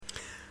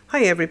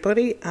Hi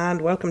everybody,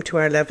 and welcome to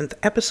our 11th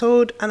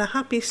episode, and a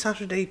happy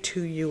Saturday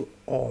to you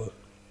all.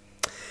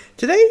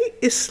 Today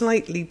is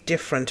slightly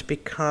different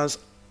because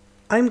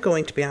I'm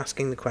going to be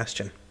asking the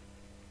question,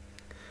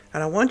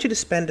 and I want you to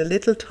spend a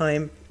little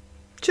time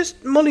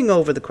just mulling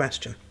over the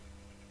question.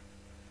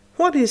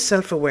 What is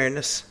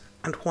self-awareness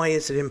and why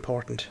is it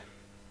important?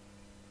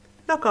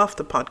 Knock off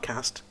the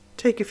podcast,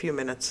 take a few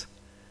minutes,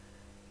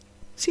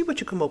 see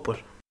what you come up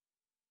with.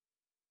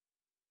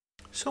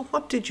 So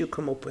what did you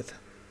come up with?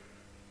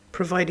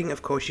 Providing,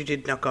 of course, you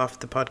did knock off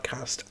the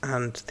podcast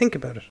and think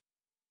about it.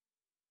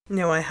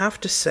 Now, I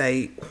have to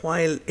say,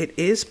 while it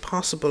is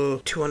possible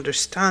to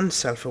understand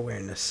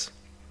self-awareness,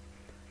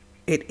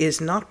 it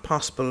is not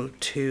possible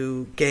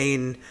to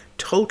gain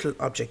total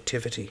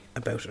objectivity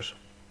about it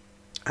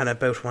and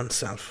about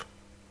oneself.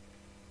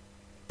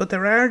 But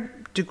there are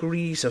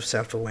degrees of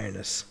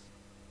self-awareness.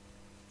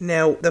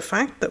 Now, the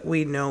fact that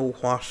we know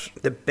what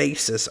the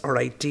basis or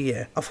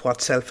idea of what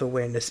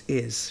self-awareness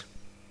is,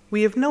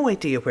 we have no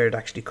idea where it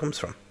actually comes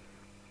from,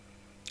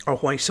 or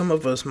why some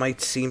of us might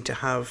seem to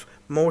have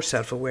more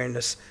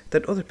self-awareness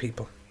than other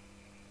people.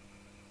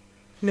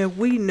 Now,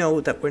 we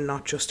know that we're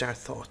not just our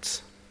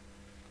thoughts,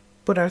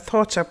 but our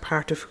thoughts are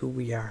part of who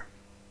we are.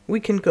 We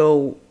can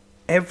go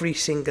every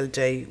single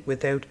day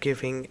without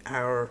giving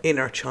our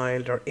inner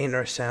child or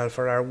inner self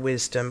or our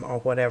wisdom or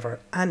whatever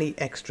any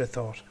extra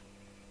thought.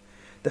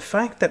 The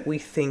fact that we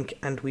think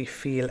and we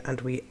feel and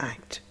we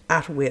act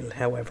at will,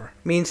 however,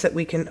 means that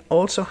we can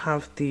also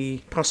have the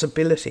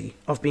possibility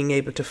of being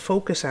able to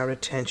focus our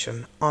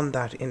attention on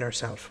that inner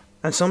self.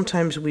 And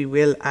sometimes we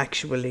will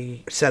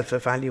actually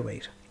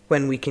self-evaluate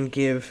when we can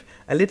give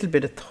a little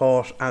bit of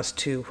thought as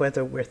to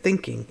whether we're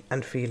thinking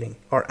and feeling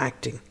or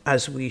acting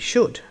as we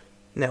should.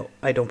 Now,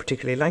 I don't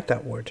particularly like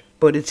that word,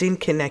 but it's in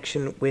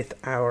connection with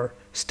our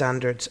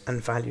standards and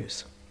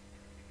values.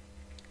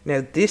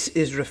 Now, this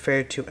is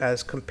referred to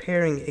as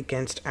comparing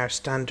against our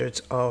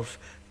standards of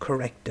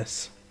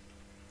correctness.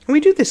 And we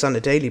do this on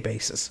a daily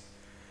basis.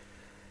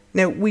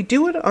 Now, we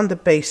do it on the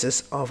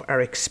basis of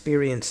our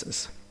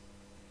experiences,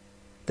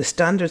 the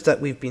standards that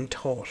we've been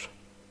taught,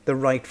 the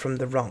right from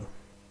the wrong.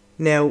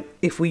 Now,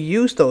 if we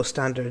use those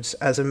standards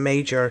as a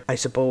major, I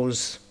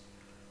suppose,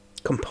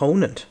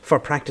 component for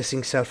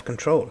practicing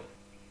self-control,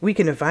 we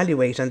can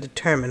evaluate and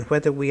determine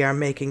whether we are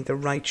making the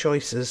right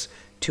choices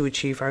to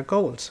achieve our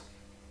goals.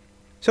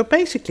 So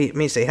basically it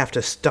means they have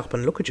to stop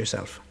and look at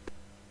yourself.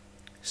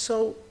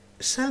 So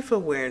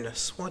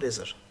self-awareness, what is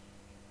it?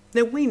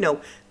 Now we know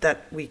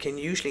that we can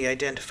usually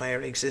identify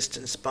our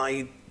existence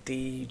by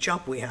the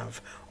job we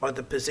have or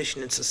the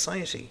position in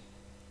society.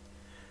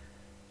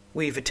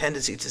 We have a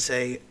tendency to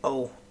say,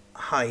 oh,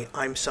 hi,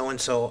 I'm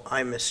so-and-so,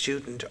 I'm a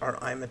student, or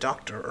I'm a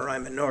doctor, or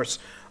I'm a nurse,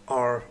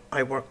 or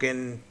I work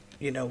in,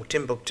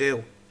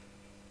 Timbuktu.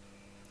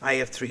 I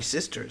have 3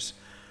 sisters.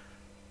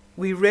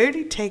 We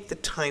rarely take the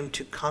time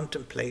to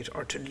contemplate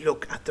or to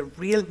look at the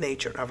real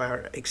nature of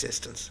our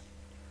existence,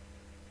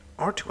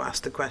 or to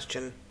ask the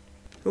question,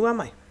 who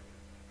am I?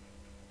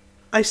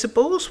 I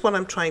suppose what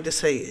I'm trying to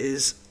say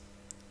is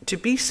to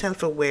be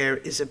self-aware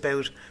is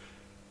about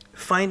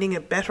finding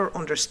a better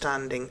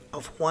understanding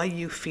of why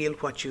you feel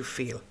what you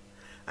feel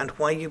and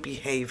why you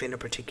behave in a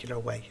particular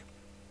way.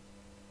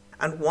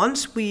 And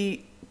once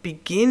we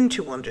begin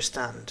to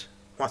understand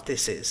what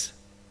this is,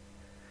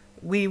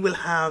 we will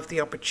have the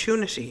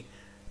opportunity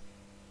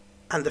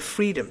and the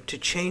freedom to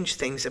change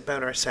things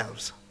about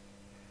ourselves,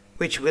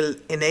 which will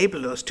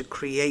enable us to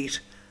create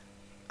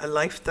a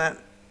life that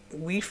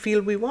we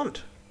feel we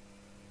want.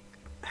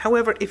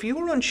 However, if you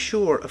are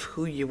unsure of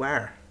who you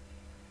are,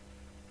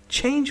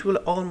 change will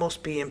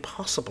almost be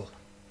impossible,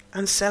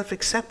 and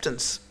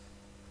self-acceptance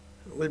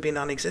will be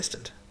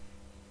non-existent.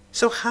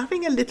 So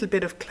having a little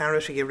bit of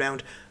clarity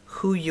around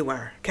who you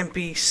are can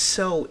be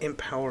so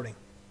empowering,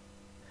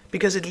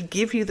 because it'll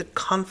give you the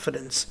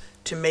confidence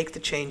to make the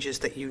changes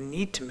that you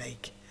need to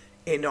make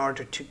in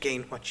order to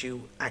gain what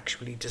you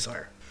actually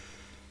desire.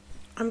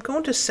 I'm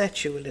going to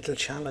set you a little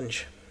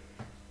challenge.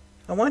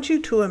 I want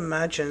you to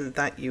imagine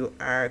that you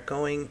are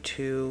going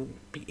to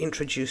be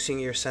introducing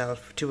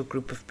yourself to a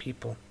group of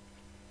people.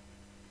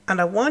 And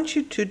I want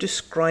you to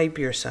describe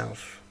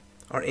yourself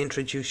or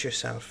introduce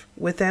yourself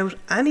without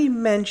any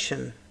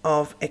mention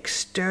of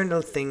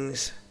external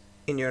things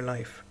in your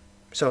life.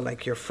 So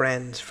like your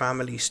friends,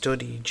 family,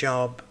 study,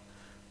 job.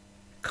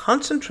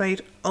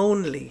 Concentrate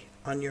only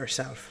on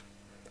yourself.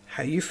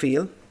 How you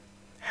feel,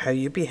 how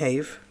you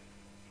behave.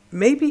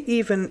 Maybe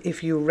even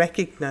if you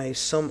recognize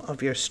some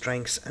of your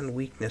strengths and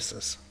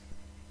weaknesses.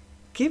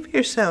 Give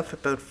yourself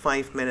about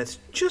 5 minutes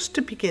just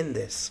to begin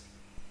this.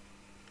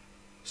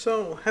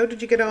 So, how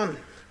did you get on?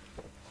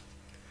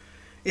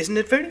 Isn't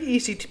it very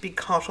easy to be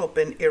caught up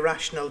in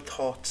irrational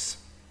thoughts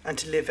and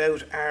to live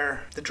out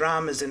the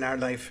dramas in our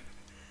life?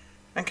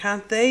 And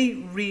can't they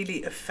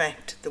really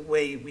affect the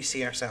way we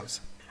see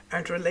ourselves?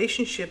 Aren't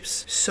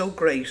relationships so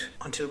great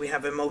until we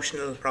have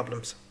emotional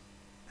problems?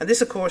 And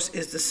this, of course,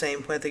 is the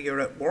same whether you're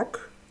at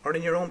work or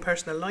in your own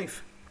personal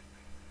life.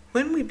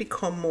 When we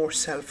become more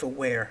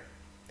self-aware,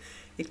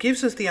 It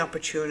gives us the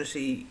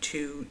opportunity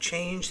to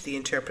change the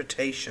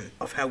interpretation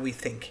of how we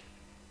think.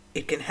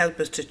 It can help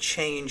us to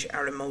change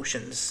our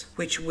emotions,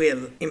 which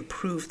will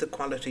improve the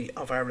quality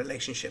of our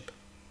relationship.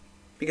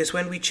 Because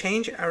when we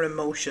change our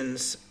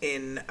emotions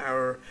in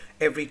our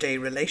everyday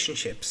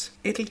relationships,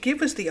 it'll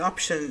give us the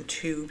option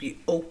to be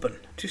open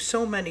to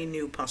so many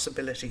new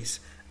possibilities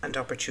and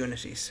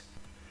opportunities.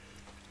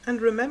 And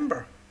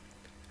remember,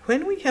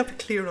 when we have a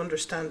clear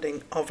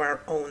understanding of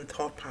our own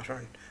thought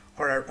pattern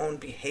or our own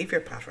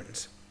behaviour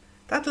patterns,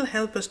 that'll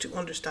help us to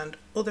understand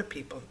other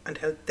people and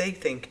how they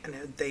think and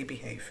how they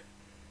behave.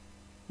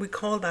 We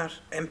call that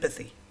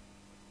empathy.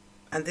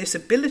 And this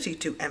ability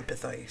to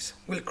empathise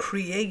will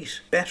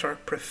create better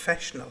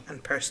professional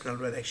and personal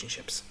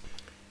relationships.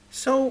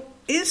 So,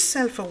 is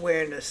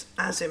self-awareness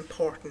as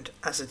important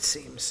as it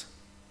seems?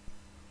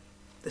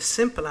 The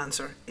simple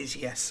answer is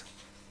yes.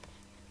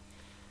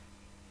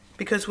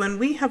 Because when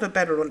we have a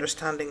better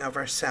understanding of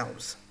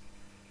ourselves,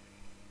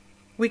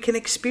 we can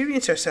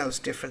experience ourselves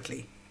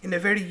differently in a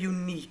very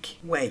unique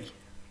way.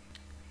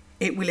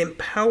 It will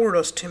empower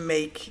us to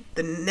make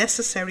the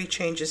necessary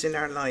changes in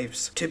our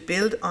lives to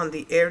build on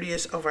the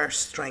areas of our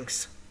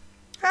strengths,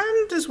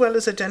 and as well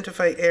as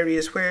identify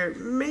areas where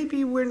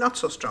maybe we're not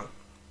so strong,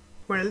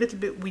 we're a little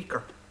bit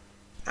weaker.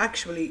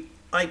 Actually,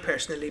 I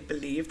personally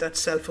believe that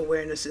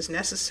self-awareness is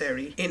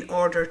necessary in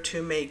order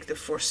to make the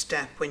first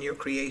step when you're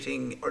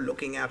creating or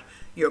looking at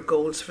your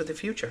goals for the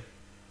future.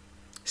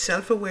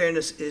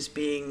 Self-awareness is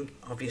being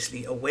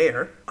obviously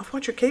aware of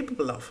what you're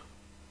capable of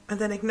and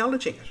then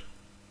acknowledging it,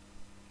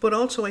 but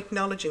also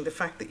acknowledging the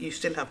fact that you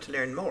still have to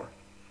learn more.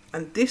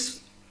 And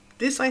this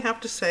I have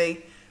to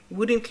say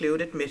would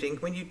include admitting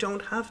when you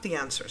don't have the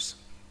answers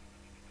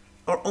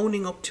or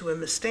owning up to a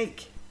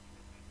mistake.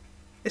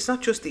 It's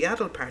not just the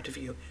adult part of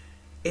you,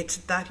 it's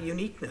that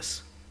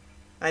uniqueness.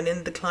 And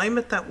in the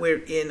climate that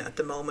we're in at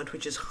the moment,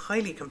 which is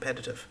highly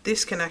competitive,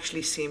 this can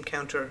actually seem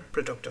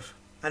counterproductive.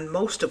 And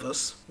most of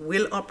us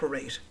will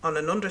operate on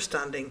an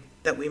understanding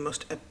that we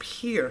must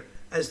appear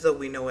as though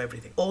we know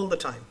everything all the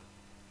time.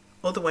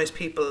 Otherwise,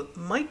 people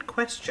might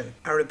question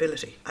our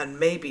ability and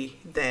maybe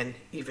then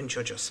even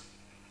judge us,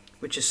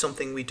 which is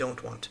something we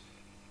don't want.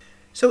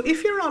 So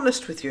if you're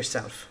honest with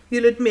yourself,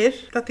 you'll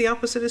admit that the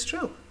opposite is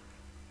true.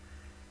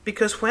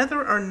 Because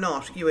whether or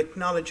not you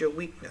acknowledge your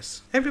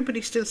weakness,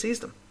 everybody still sees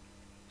them.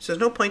 So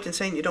there's no point in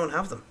saying you don't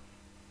have them.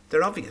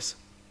 They're obvious.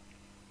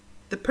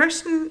 The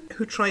person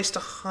who tries to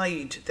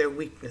hide their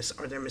weakness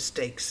or their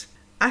mistakes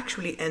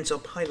actually ends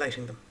up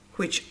highlighting them,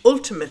 which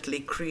ultimately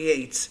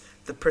creates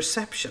the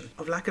perception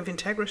of lack of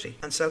integrity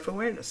and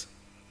self-awareness.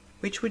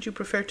 Which would you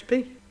prefer to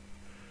be?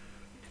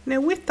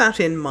 Now, with that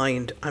in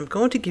mind, I'm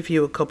going to give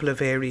you a couple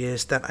of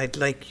areas that I'd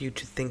like you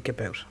to think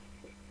about.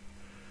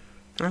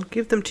 I'll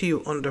give them to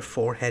you under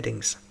 4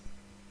 headings.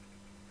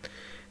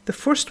 The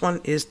first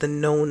one is the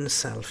known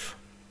self.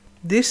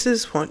 This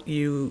is what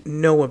you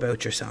know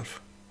about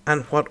yourself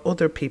and what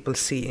other people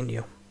see in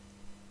you.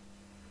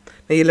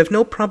 Now, you'll have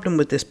no problem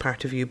with this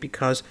part of you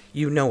because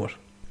you know it.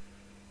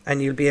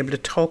 And you'll be able to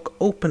talk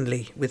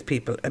openly with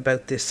people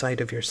about this side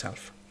of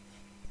yourself.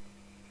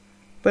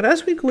 But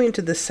as we go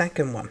into the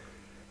second one,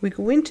 we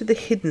go into the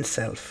hidden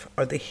self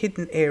or the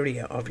hidden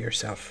area of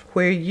yourself,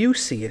 where you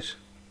see it,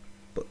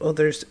 but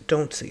others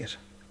don't see it.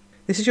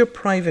 This is your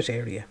private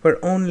area,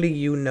 where only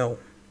you know.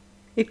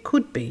 It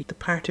could be the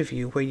part of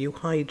you where you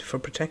hide for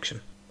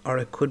protection, or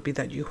it could be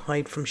that you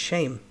hide from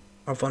shame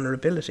or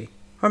vulnerability,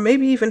 or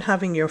maybe even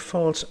having your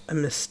faults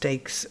and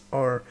mistakes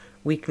or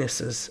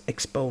weaknesses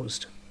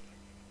exposed.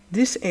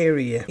 This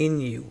area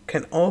in you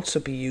can also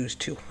be used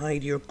to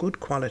hide your good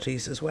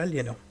qualities as well,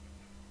 you know.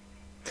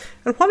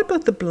 And what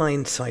about the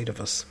blind side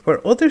of us,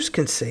 where others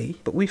can see,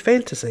 but we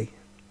fail to see?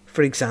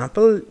 For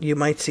example, you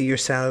might see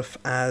yourself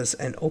as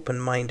an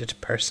open-minded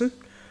person.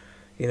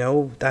 You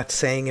know, that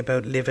saying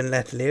about live and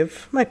let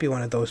live might be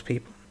one of those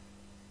people.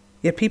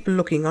 Yet people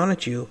looking on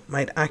at you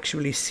might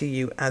actually see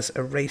you as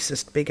a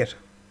racist bigot,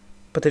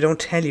 but they don't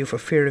tell you for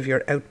fear of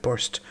your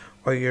outburst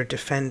or your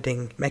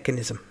defending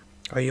mechanism.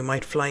 Or you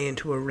might fly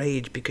into a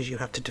rage because you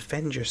have to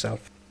defend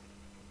yourself.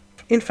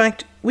 In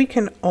fact, we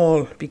can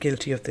all be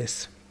guilty of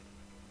this,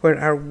 where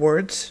our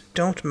words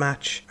don't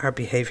match our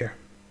behaviour.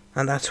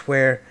 And that's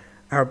where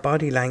our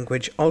body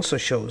language also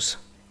shows.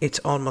 It's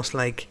almost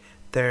like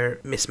they're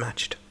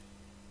mismatched.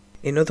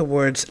 In other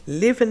words,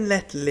 live and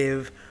let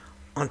live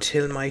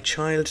until my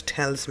child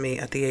tells me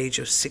at the age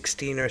of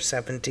 16 or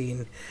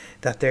 17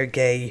 that they're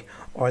gay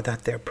or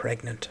that they're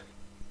pregnant.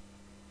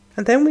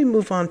 And then we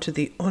move on to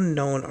the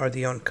unknown or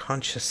the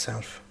unconscious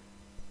self.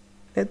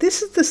 Now,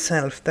 this is the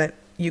self that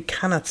you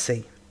cannot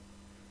see,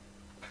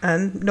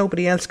 and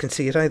nobody else can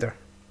see it either.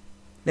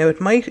 Now, it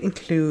might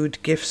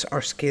include gifts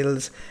or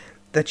skills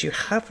that you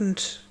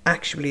haven't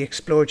actually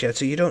explored yet,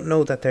 so you don't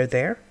know that they're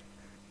there.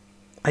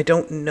 I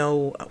don't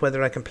know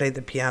whether I can play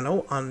the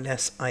piano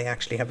unless I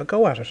actually have a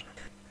go at it.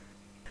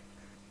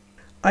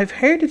 I've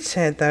heard it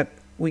said that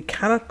we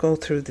cannot go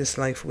through this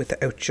life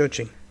without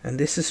judging, and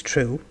this is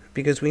true.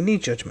 Because we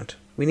need judgment.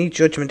 We need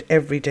judgment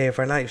every day of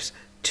our lives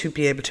to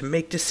be able to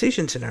make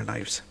decisions in our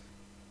lives.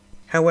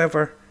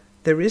 However,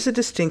 there is a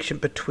distinction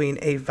between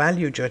a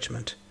value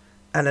judgment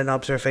and an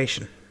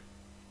observation.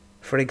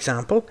 For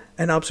example,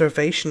 an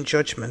observation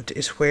judgment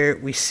is where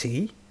we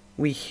see,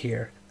 we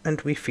hear, and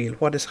we feel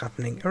what is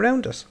happening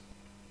around us.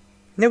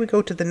 Now we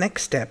go to the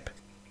next step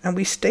and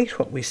we state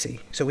what we see,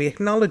 so we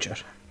acknowledge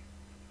it.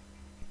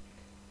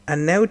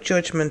 And now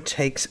judgment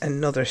takes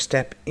another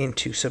step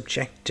into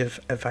subjective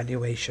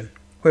evaluation,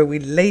 where we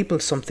label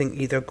something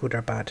either good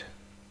or bad.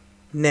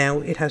 Now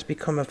it has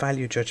become a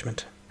value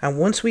judgment. And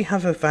once we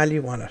have a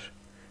value on it,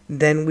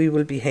 then we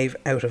will behave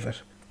out of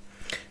it.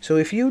 So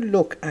if you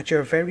look at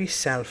your very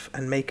self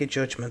and make a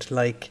judgment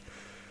like,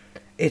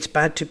 it's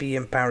bad to be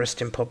embarrassed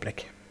in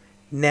public,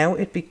 now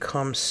it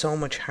becomes so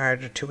much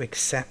harder to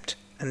accept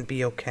and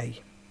be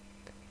okay.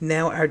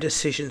 Now our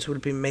decisions will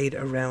be made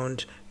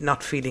around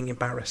not feeling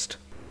embarrassed.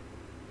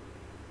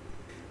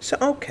 So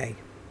okay,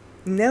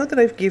 now that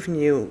I've given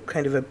you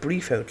kind of a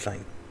brief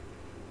outline,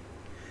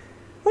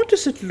 what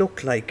does it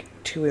look like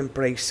to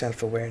embrace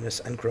self-awareness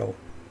and grow?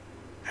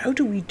 How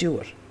do we do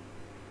it?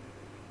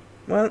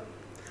 Well,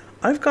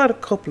 I've got a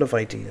couple of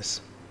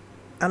ideas,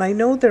 and I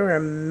know there are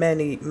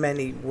many,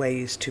 many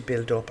ways to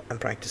build up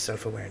and practice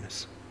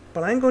self-awareness,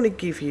 but I'm going to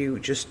give you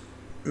just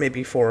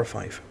maybe 4 or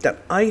 5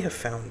 that I have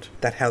found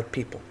that help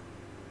people.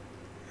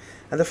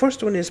 And the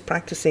first one is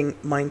practicing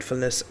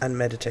mindfulness and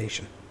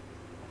meditation.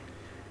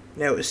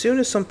 Now, as soon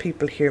as some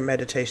people hear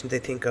meditation, they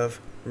think of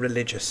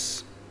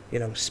religious,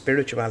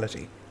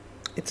 spirituality.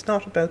 It's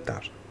not about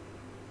that.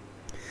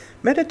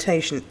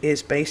 Meditation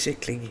is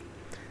basically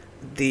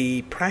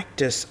the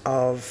practice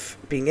of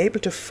being able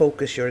to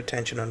focus your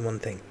attention on one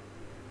thing,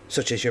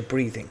 such as your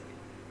breathing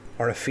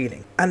or a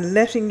feeling, and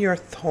letting your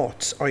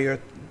thoughts or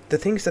the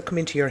things that come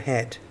into your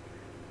head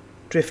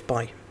drift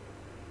by,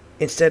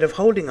 instead of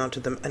holding onto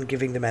them and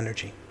giving them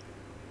energy.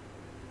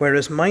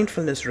 Whereas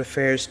mindfulness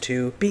refers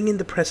to being in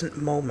the present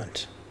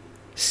moment,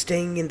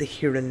 staying in the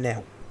here and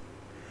now,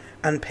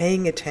 and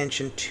paying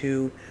attention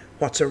to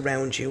what's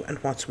around you and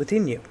what's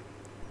within you,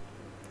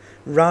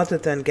 rather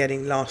than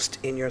getting lost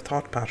in your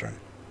thought pattern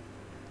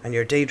and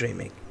your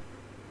daydreaming.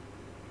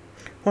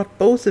 What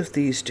both of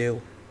these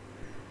do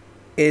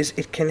is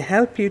it can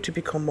help you to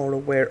become more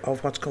aware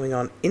of what's going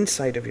on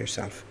inside of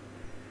yourself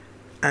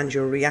and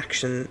your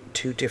reaction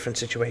to different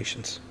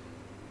situations.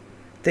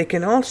 They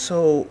can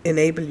also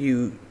enable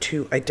you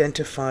to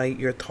identify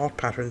your thought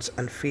patterns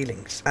and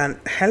feelings and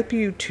help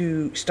you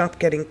to stop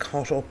getting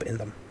caught up in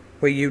them,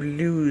 where you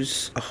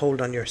lose a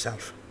hold on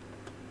yourself.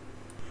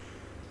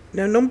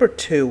 Now, number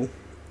 2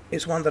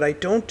 is one that I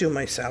don't do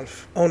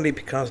myself, only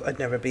because I'd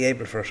never be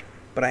able for it,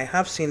 but I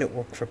have seen it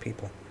work for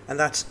people, and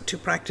that's to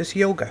practice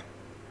yoga.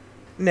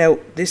 Now,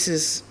 this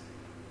is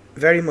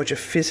very much a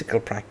physical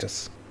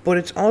practice, but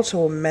it's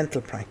also a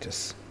mental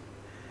practice,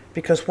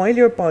 because while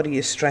your body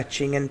is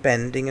stretching and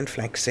bending and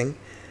flexing,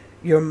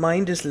 your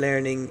mind is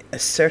learning a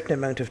certain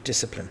amount of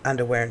discipline and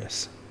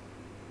awareness.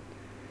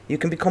 You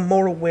can become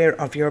more aware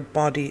of your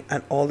body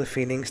and all the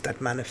feelings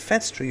that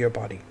manifest through your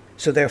body.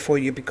 So therefore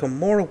you become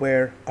more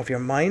aware of your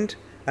mind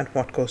and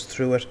what goes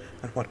through it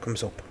and what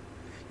comes up.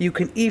 You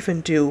can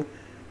even do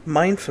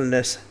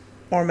mindfulness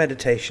or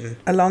meditation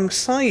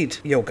alongside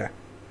yoga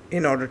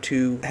in order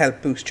to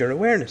help boost your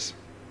awareness.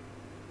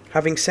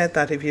 Having said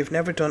that, if you've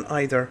never done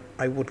either,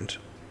 I wouldn't.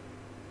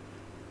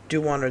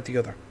 Do one or the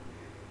other.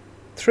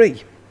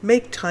 3,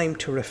 make time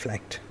to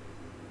reflect.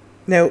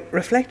 Now,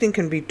 reflecting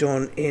can be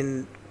done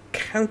in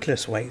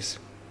countless ways,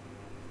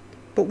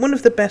 but one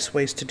of the best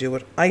ways to do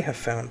it, I have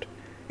found,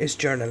 is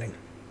journaling.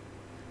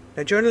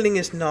 Now, journaling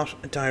is not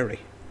a diary.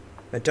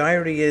 A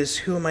diary is,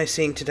 who am I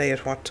seeing today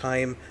at what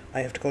time?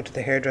 I have to go to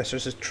the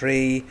hairdressers at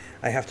 3.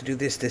 I have to do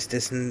this,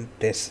 and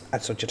this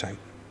at such a time.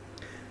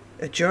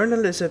 A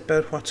journal is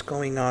about what's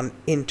going on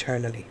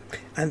internally.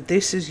 And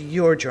this is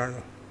your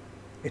journal.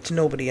 It's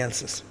nobody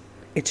else's.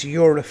 It's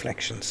your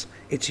reflections.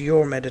 It's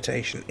your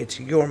meditation. It's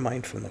your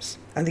mindfulness.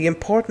 And the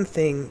important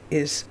thing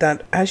is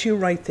that as you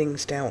write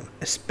things down,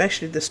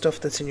 especially the stuff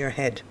that's in your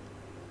head,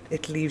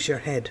 it leaves your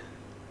head.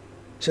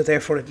 So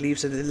therefore it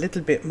leaves it a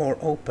little bit more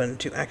open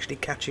to actually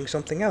catching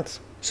something else,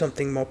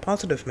 something more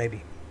positive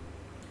maybe.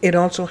 It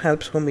also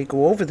helps when we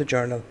go over the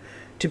journal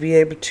to be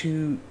able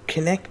to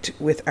connect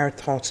with our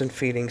thoughts and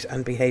feelings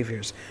and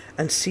behaviours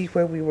and see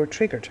where we were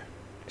triggered,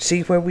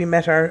 see where we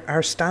met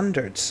our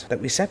standards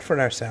that we set for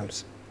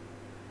ourselves,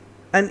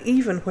 and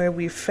even where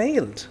we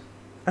failed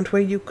and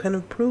where you can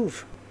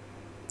improve.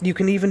 You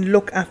can even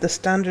look at the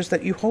standards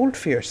that you hold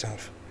for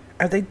yourself.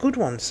 Are they good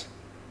ones?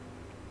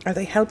 Are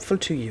they helpful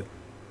to you?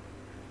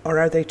 Or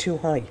are they too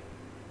high?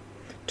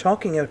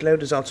 Talking out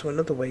loud is also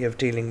another way of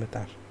dealing with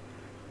that.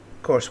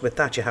 Of course, with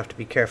that you have to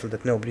be careful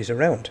that nobody's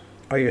around,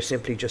 or you're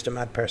simply just a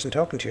mad person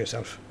talking to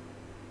yourself.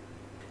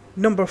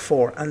 Number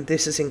 4, and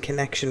this is in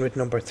connection with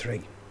number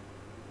 3,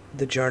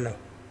 the journal.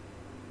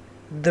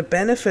 The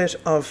benefit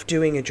of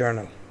doing a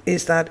journal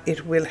is that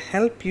it will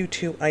help you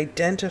to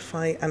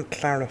identify and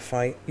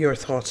clarify your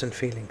thoughts and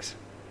feelings,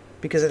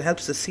 because it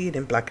helps to see it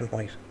in black and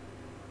white.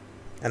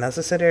 And as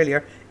I said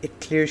earlier, it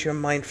clears your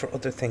mind for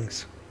other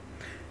things.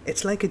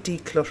 It's like a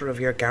declutter of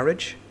your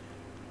garage,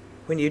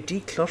 When you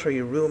declutter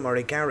your room or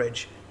a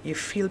garage, you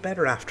feel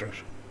better after it.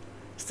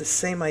 It's the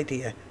same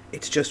idea,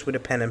 it's just with a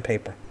pen and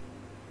paper.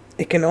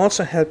 It can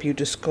also help you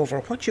discover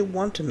what you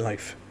want in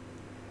life,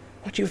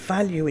 what you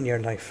value in your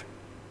life,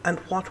 and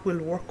what will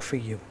work for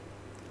you,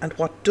 and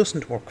what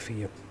doesn't work for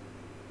you.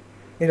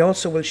 It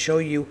also will show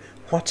you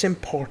what's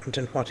important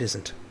and what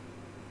isn't.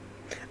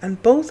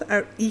 And both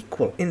are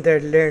equal in their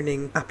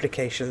learning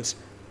applications.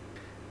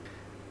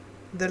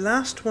 The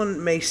last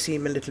one may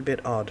seem a little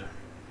bit odd,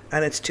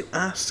 and it's to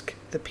ask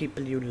the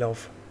people you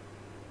love.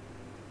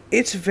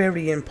 It's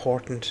very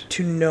important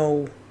to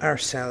know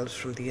ourselves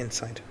from the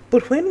inside.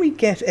 But when we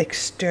get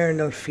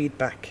external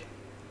feedback,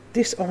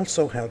 this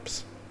also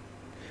helps.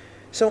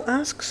 So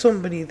ask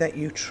somebody that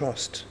you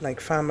trust,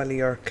 like family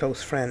or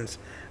close friends,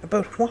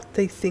 about what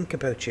they think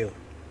about you.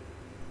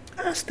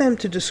 Ask them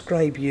to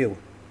describe you,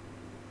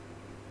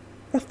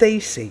 what they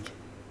see,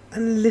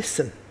 and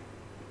listen.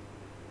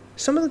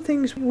 Some of the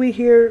things we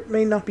hear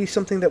may not be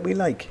something that we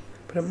like,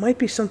 but it might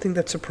be something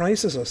that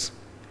surprises us.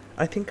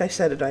 I think I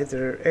said it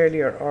either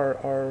earlier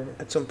or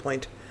at some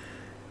point,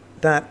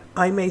 that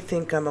I may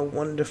think I'm a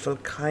wonderful,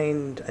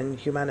 kind and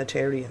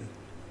humanitarian,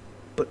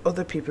 but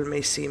other people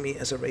may see me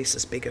as a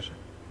racist bigot.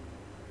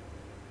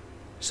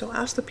 So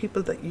ask the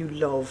people that you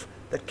love,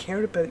 that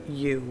care about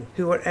you,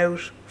 who are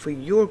out for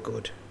your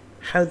good,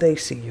 how they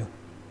see you.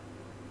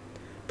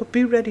 But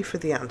be ready for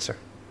the answer.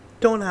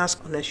 Don't ask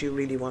unless you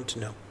really want to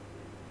know.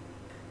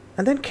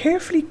 And then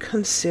carefully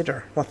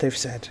consider what they've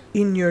said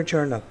in your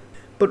journal.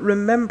 But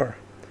remember,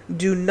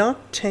 do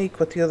not take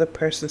what the other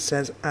person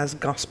says as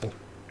gospel,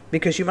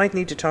 because you might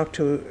need to talk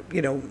to,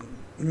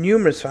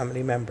 numerous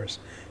family members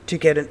to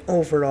get an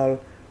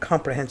overall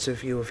comprehensive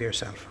view of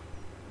yourself.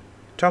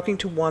 Talking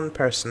to one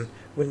person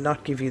will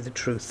not give you the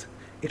truth.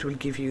 It will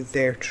give you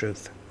their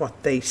truth,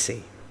 what they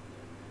see.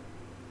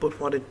 But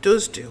what it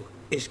does do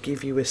is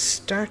give you a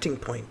starting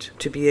point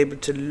to be able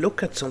to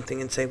look at something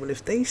and say, well,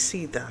 if they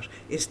see that,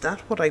 is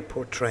that what I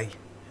portray?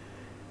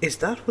 Is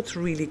that what's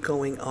really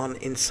going on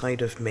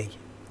inside of me?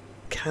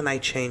 Can I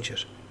change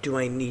it? Do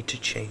I need to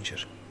change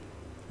it?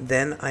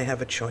 Then I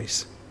have a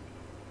choice.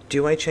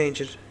 Do I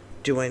change it?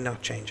 Do I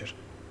not change it?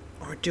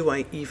 Or do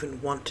I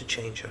even want to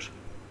change it?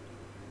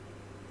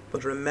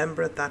 But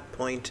remember, at that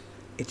point,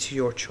 it's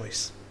your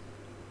choice.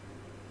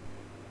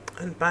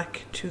 And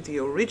back to the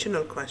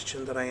original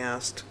question that I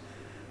asked,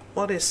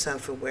 what is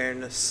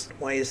self-awareness?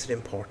 Why is it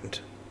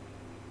important?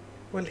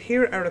 Well,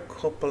 here are a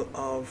couple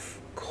of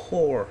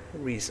core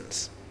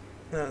reasons.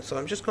 So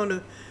I'm just going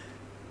to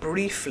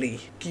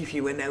briefly give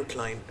you an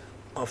outline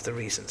of the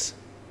reasons.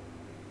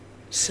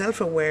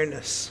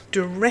 Self-awareness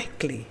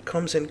directly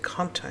comes in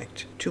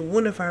contact to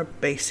one of our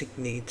basic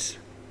needs,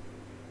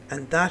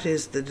 and that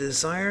is the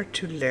desire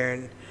to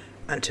learn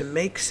and to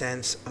make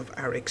sense of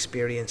our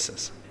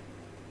experiences.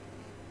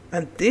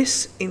 And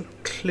this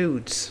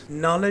includes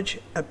knowledge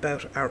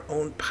about our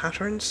own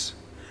patterns,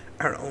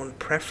 our own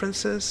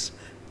preferences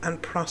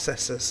and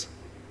processes.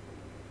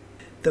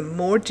 The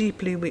more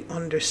deeply we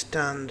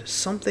understand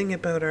something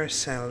about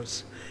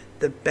ourselves,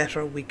 the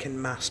better we can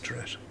master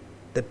it,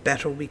 the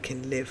better we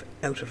can live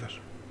out of it.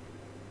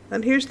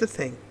 And here's the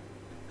thing,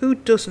 who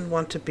doesn't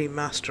want to be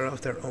master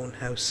of their own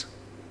house?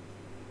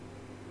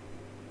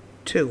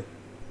 2.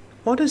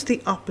 What is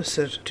the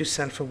opposite to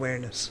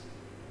self-awareness?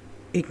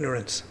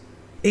 Ignorance.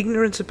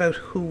 Ignorance about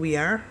who we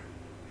are,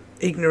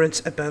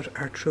 ignorance about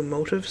our true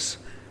motives,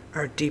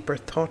 our deeper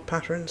thought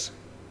patterns,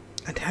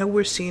 and how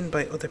we're seen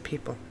by other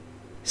people.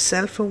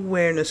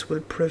 Self-awareness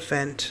will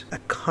prevent a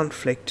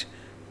conflict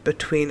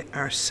between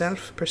our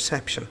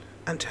self-perception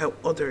and how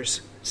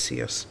others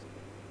see us.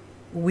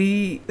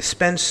 We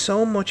spend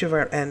so much of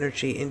our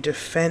energy in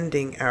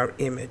defending our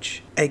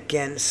image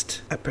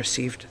against a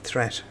perceived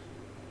threat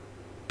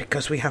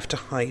because we have to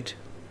hide.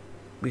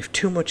 We've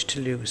too much to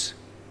lose.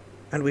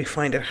 And we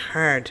find it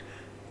hard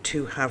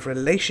to have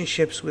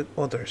relationships with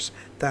others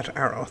that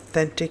are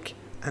authentic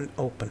and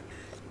open.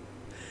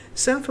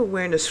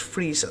 Self-awareness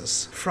frees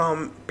us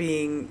from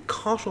being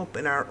caught up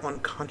in our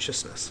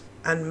unconsciousness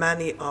and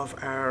many of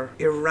our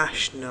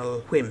irrational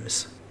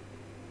whims.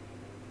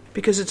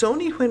 Because it's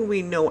only when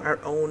we know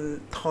our own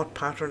thought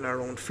pattern,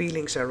 our own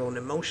feelings, our own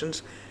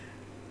emotions,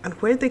 and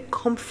where they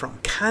come from,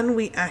 can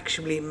we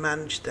actually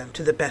manage them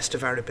to the best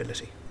of our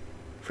ability.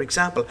 For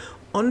example,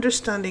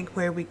 understanding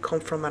where we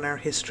come from in our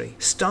history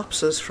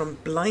stops us from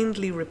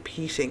blindly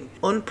repeating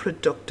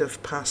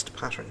unproductive past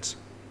patterns.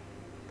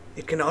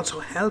 It can also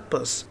help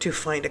us to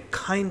find a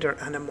kinder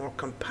and a more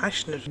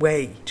compassionate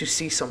way to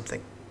see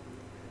something,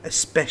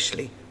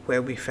 especially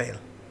where we fail.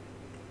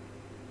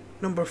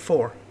 Number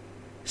 4,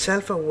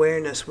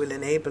 self-awareness will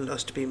enable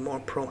us to be more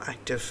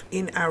proactive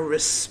in our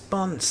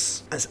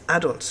response as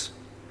adults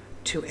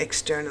to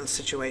external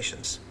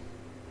situations.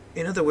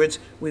 In other words,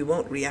 we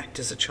won't react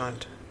as a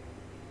child.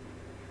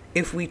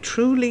 If we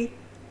truly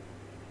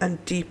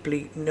and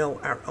deeply know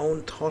our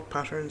own thought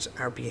patterns,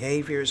 our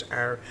behaviours,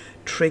 our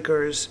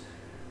triggers,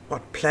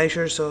 what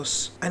pleasures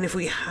us, and if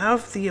we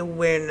have the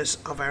awareness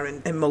of our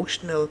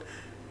emotional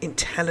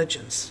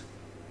intelligence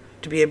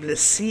to be able to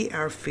see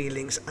our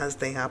feelings as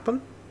they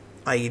happen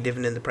i.e.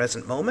 living in the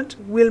present moment,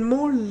 we're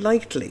more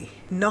likely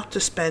not to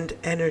spend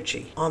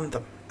energy on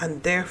them,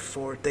 and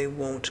therefore they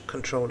won't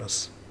control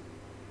us.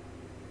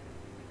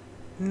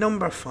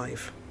 Number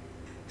 5.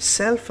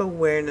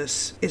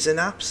 Self-awareness is an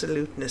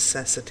absolute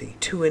necessity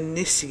to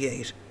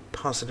initiate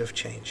positive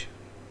change.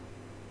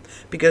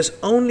 Because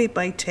only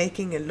by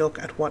taking a look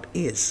at what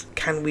is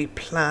can we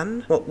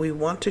plan what we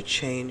want to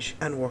change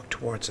and work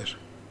towards it.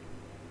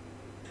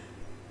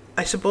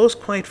 I suppose,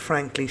 quite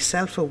frankly,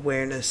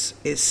 self-awareness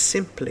is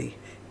simply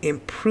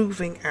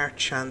improving our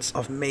chance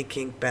of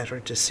making better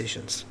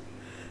decisions,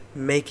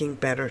 making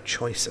better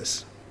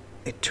choices.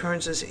 It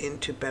turns us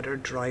into better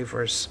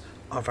drivers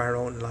of our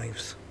own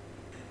lives.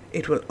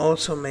 It will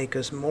also make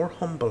us more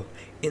humble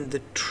in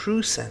the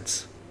true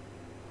sense.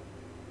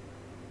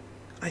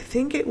 I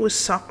think it was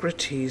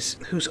Socrates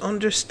whose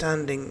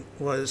understanding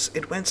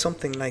went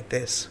something like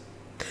this.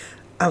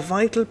 A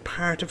vital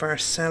part of our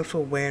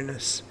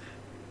self-awareness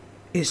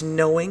is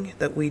knowing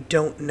that we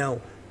don't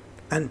know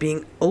and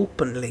being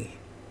openly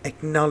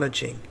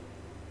acknowledging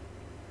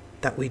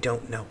that we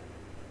don't know.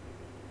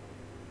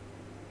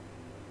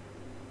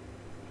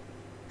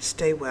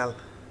 Stay well.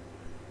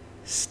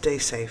 Stay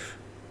safe.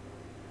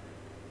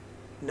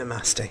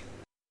 Namaste.